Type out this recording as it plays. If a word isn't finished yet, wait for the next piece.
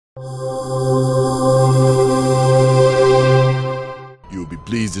You'll be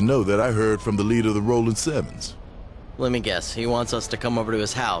pleased to know that I heard from the leader of the Rolling Sevens. Let me guess, he wants us to come over to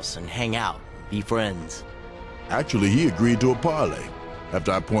his house and hang out, be friends. Actually, he agreed to a parlay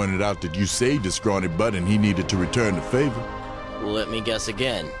after I pointed out that you saved his scrawny butt and he needed to return the favor. Let me guess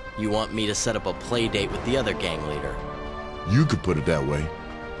again. You want me to set up a play date with the other gang leader? You could put it that way.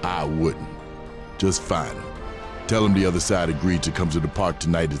 I wouldn't. Just find him. Tell him the other side agreed to come to the park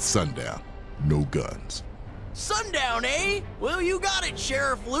tonight at sundown. No guns. Sundown, eh? Well, you got it,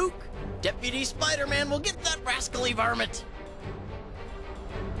 Sheriff Luke. Deputy Spider-Man will get that rascally varmint.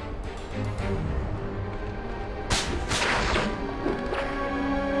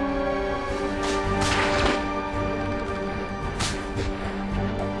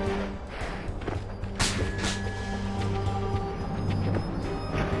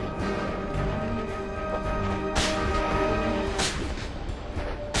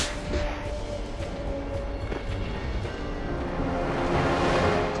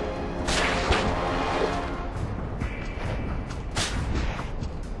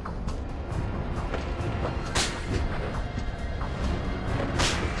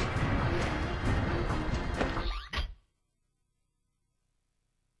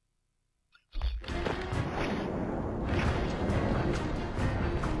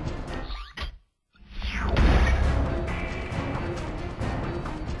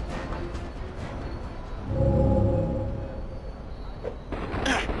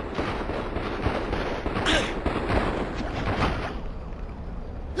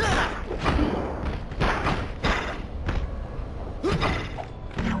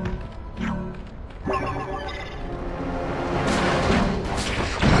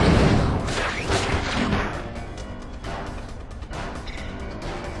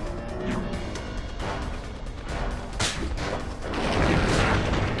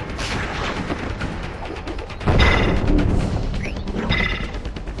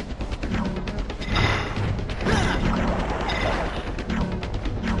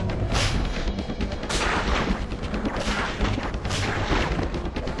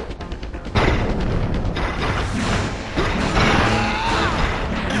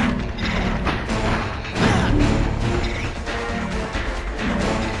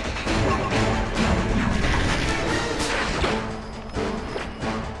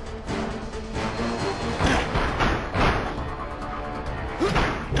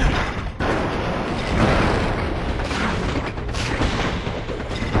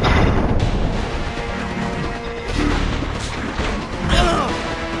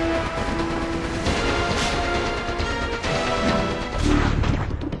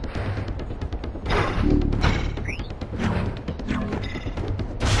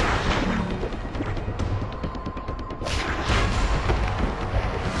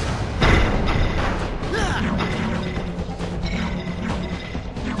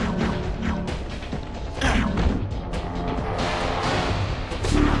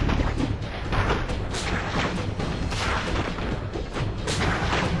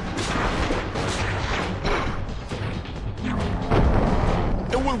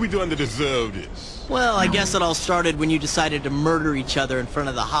 What are we doing to deserve this? Well, I guess it all started when you decided to murder each other in front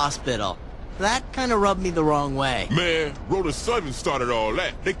of the hospital. That kind of rubbed me the wrong way. Man, Rolling Sevens started all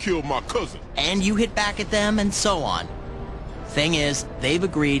that. They killed my cousin. And you hit back at them, and so on. Thing is, they've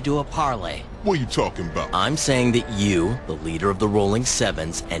agreed to a parlay. What are you talking about? I'm saying that you, the leader of the Rolling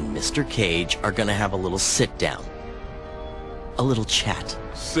Sevens, and Mr. Cage are gonna have a little sit-down. A little chat.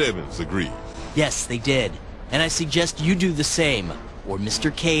 Sevens agreed. Yes, they did. And I suggest you do the same, or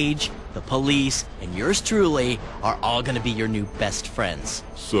Mr. Cage, the police, and yours truly are all gonna be your new best friends.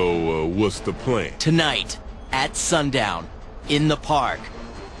 So, what's the plan? Tonight, at sundown, in the park.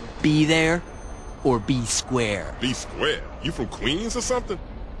 Be there, or be square. Be square. You from Queens or something?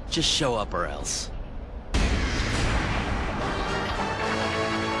 Just show up or else.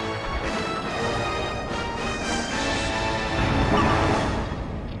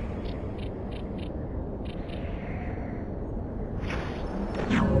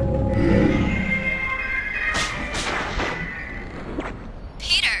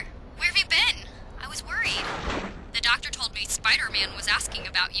 Peter, where have you been? I was worried. The doctor told me Spider-Man was asking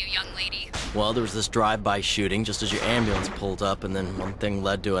about you, young lady. Well, there was this drive-by shooting just as your ambulance pulled up, and then one thing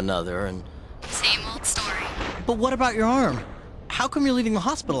led to another, and... Same old story. But what about your arm? How come you're leaving the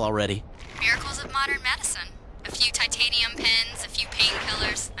hospital already? Miracles of modern medicine. A few titanium pins, a few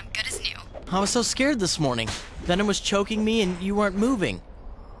painkillers. I'm good as new. I was so scared this morning. Venom was choking me and you weren't moving.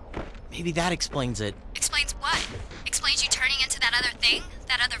 Maybe that explains it. Explains what? Explains you turning into that other thing?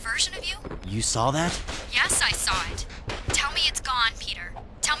 That other version of you? You saw that? Yes, I saw it. Tell me it's gone, Peter.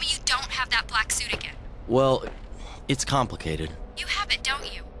 Tell me that black suit again? Well, it's complicated. You have it, don't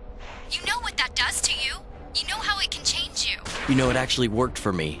you? You know what that does to you. You know how it can change you. You know, it actually worked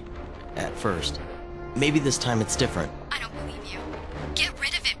for me. At first. Maybe this time it's different. I don't believe you. Get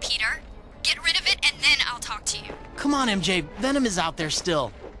rid of it, Peter. Get rid of it, and then I'll talk to you. Come on, MJ. Venom is out there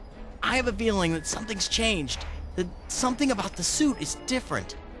still. I have a feeling that something's changed. That something about the suit is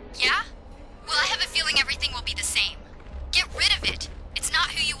different. Yeah? Well, I have a feeling everything will be the same. Get rid of it. It's not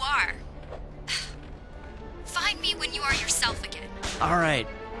who you are. Find me when you are yourself again. All right.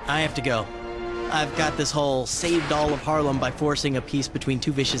 I have to go. I've got this whole saved all of Harlem by forcing a peace between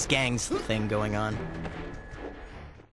two vicious gangs thing going on.